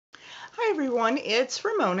Hi everyone, it's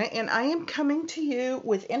Ramona and I am coming to you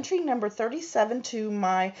with entry number 37 to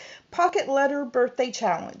my Pocket Letter Birthday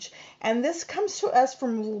Challenge. And this comes to us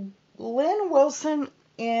from Lynn Wilson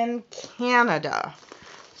in Canada.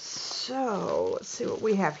 So, let's see what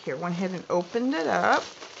we have here. Went ahead and opened it up.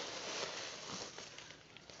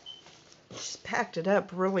 She's packed it up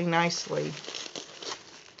really nicely.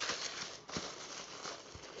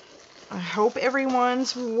 I hope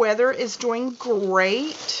everyone's weather is doing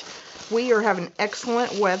great. We are having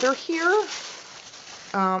excellent weather here.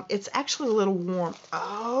 It's actually a little warm.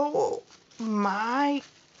 Oh my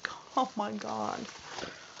God.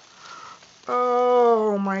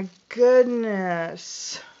 Oh my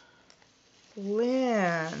goodness.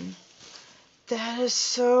 Lynn, that is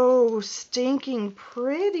so stinking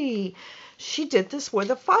pretty. She did this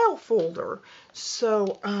with a file folder.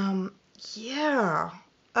 So, yeah.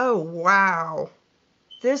 Oh, wow.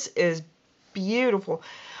 This is beautiful.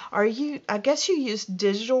 I guess you used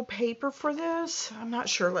digital paper for this? I'm not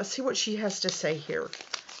sure. Let's see what she has to say here.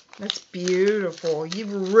 That's beautiful.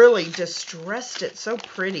 You've really distressed it. So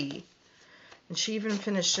pretty. And she even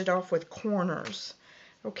finished it off with corners.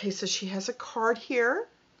 Okay, so she has a card here.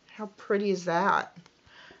 How pretty is that?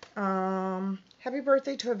 Happy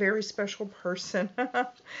birthday to a very special person.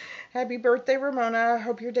 Happy birthday, Ramona. I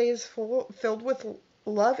hope your day is filled with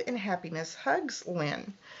love and happiness. Hugs,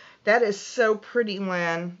 Lynn. That is so pretty,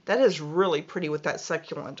 Lynn. That is really pretty with that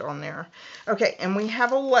succulent on there. Okay, and we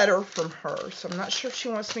have a letter from her, so I'm not sure if she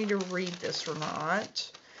wants me to read this or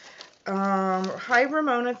not. Hi,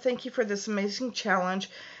 Ramona. Thank you for this amazing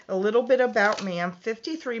challenge. A little bit about me. I'm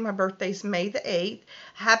 53. My birthday's May the 8th.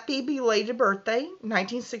 Happy belated birthday,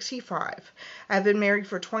 1965. I've been married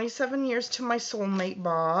for 27 years to my soulmate,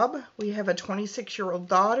 Bob. We have a 26-year-old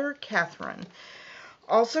daughter, Catherine.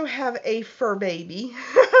 Also have a fur baby,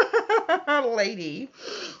 lady.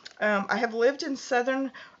 I have lived in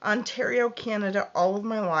southern Ontario, Canada all of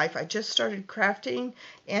my life. I just started crafting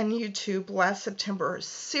and YouTube last September.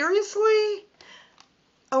 Seriously?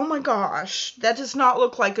 Oh my gosh, that does not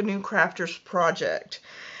look like a new crafter's project.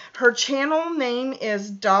 Her channel name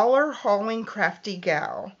is Dollar Hauling Crafty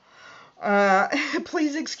Gal.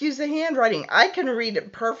 Please excuse the handwriting. I can read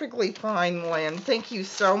it perfectly fine, Lynn. Thank you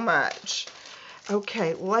so much.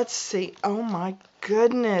 Okay, let's see. Oh my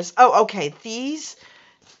goodness. Oh, okay. This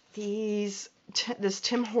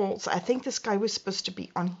Tim Holtz, I think this guy was supposed to be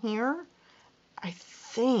on here. I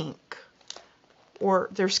think. Or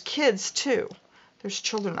there's kids too. There's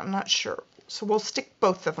children, I'm not sure. So we'll stick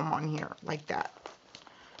both of them on here like that.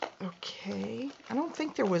 Okay. I don't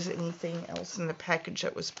think there was anything else in the package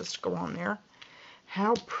that was supposed to go on there.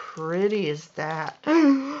 How pretty is that?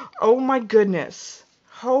 Oh my goodness.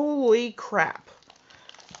 Holy crap.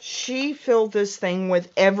 She filled this thing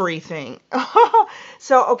with everything.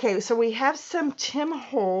 So, okay, so we have some Tim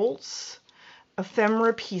Holtz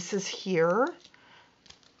ephemera pieces here.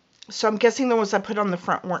 So I'm guessing the ones I put on the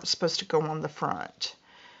front weren't supposed to go on the front.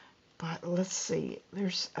 But let's see.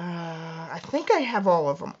 There's, I think I have all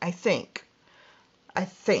of them. I think.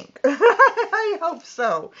 I hope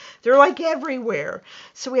so. They're like everywhere.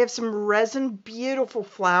 So we have some resin, beautiful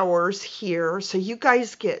flowers here. So you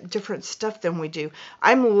guys get different stuff than we do.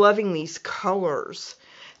 I'm loving these colors.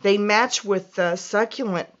 They match with the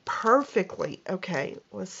succulent perfectly. Okay,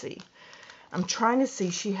 let's see. I'm trying to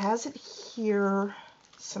see. She has it here.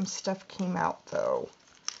 Some stuff came out though.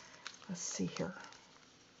 Let's see here.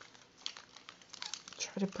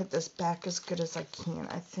 Try to put this back as good as I can.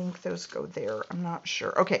 I think those go there. I'm not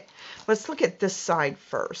sure. Okay, let's look at this side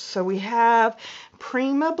first. So we have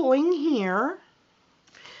Prima Bling here.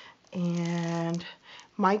 And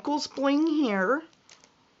Michael's Bling here.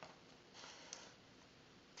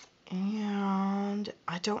 And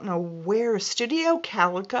I don't know where. Studio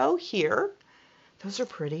Calico here. Those are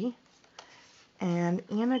pretty. And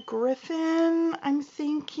Anna Griffin, I'm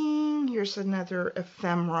thinking. Here's another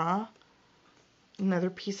ephemera. Another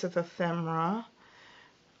piece of ephemera.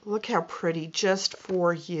 Look how pretty, just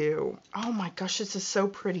for you. Oh my gosh, this is so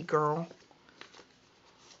pretty, girl.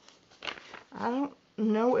 I don't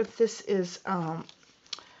know if this is,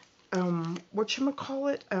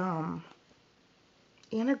 whatchamacallit,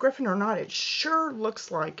 Anna Griffin or not. It sure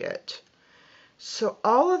looks like it. So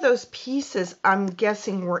all of those pieces, I'm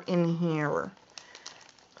guessing, were in here.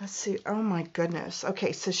 Let's see. Oh my goodness.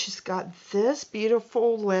 Okay, so she's got this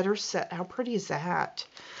beautiful letter set. How pretty is that?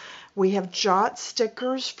 We have Jot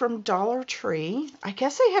stickers from Dollar Tree. I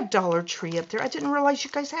guess they have Dollar Tree up there. I didn't realize you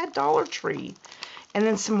guys had Dollar Tree. And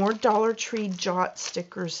then some more Dollar Tree Jot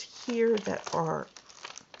stickers here that are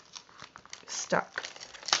stuck.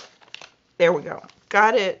 There we go.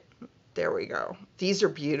 Got it. There we go. These are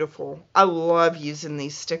beautiful. I love using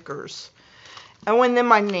these stickers. Oh, and then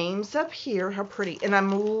my name's up here. How pretty. And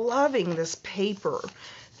I'm loving this paper.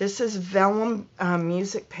 This is vellum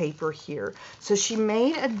music paper here. So she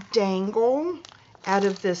made a dangle out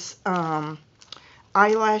of this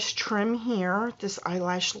eyelash trim here. This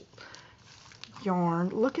eyelash yarn.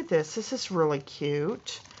 Look at this. This is really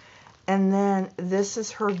cute. And then this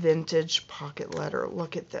is her vintage pocket letter.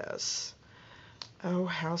 Look at this. Oh,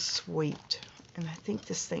 how sweet. And I think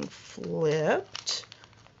this thing flipped.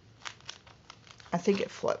 I think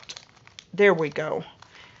it flipped. There we go.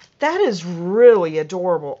 That is really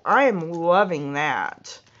adorable. I am loving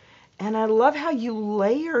that. And I love how you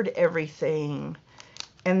layered everything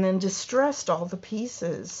and then distressed all the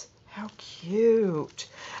pieces. How cute.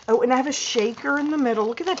 Oh, and I have a shaker in the middle.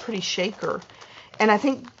 Look at that pretty shaker. And I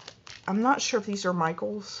think, I'm not sure if these are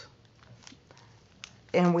Michael's.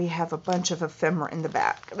 And we have a bunch of ephemera in the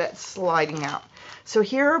back that's sliding out. So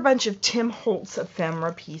here are a bunch of Tim Holtz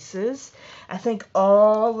ephemera pieces. I think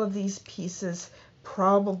all of these pieces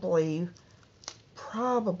probably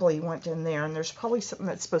went in there. And there's probably something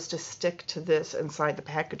that's supposed to stick to this inside the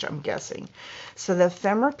package, I'm guessing. So the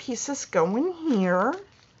ephemera pieces go in here.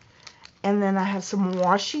 And then I have some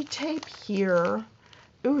washi tape here.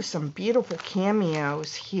 Ooh, some beautiful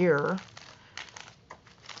cameos here.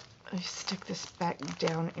 I stick this back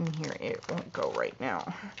down in here. It won't go right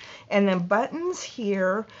now. And then buttons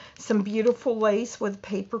here. Some beautiful lace with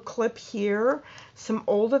paper clip here. Some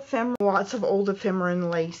old ephemera. Lots of old ephemera and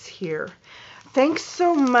lace here. Thanks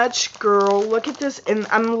so much, girl. Look at this. And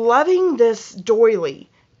I'm loving this doily.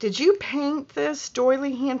 Did you paint this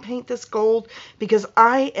doily? Hand paint this gold? Because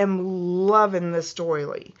I am loving this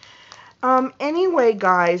doily. Anyway,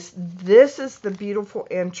 guys, this is the beautiful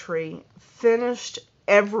entry. Finished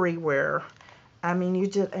everywhere. I mean, you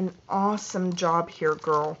did an awesome job here,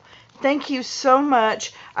 girl. Thank you so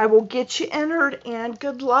much. I will get you entered, and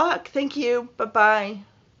good luck. Thank you. Bye-bye.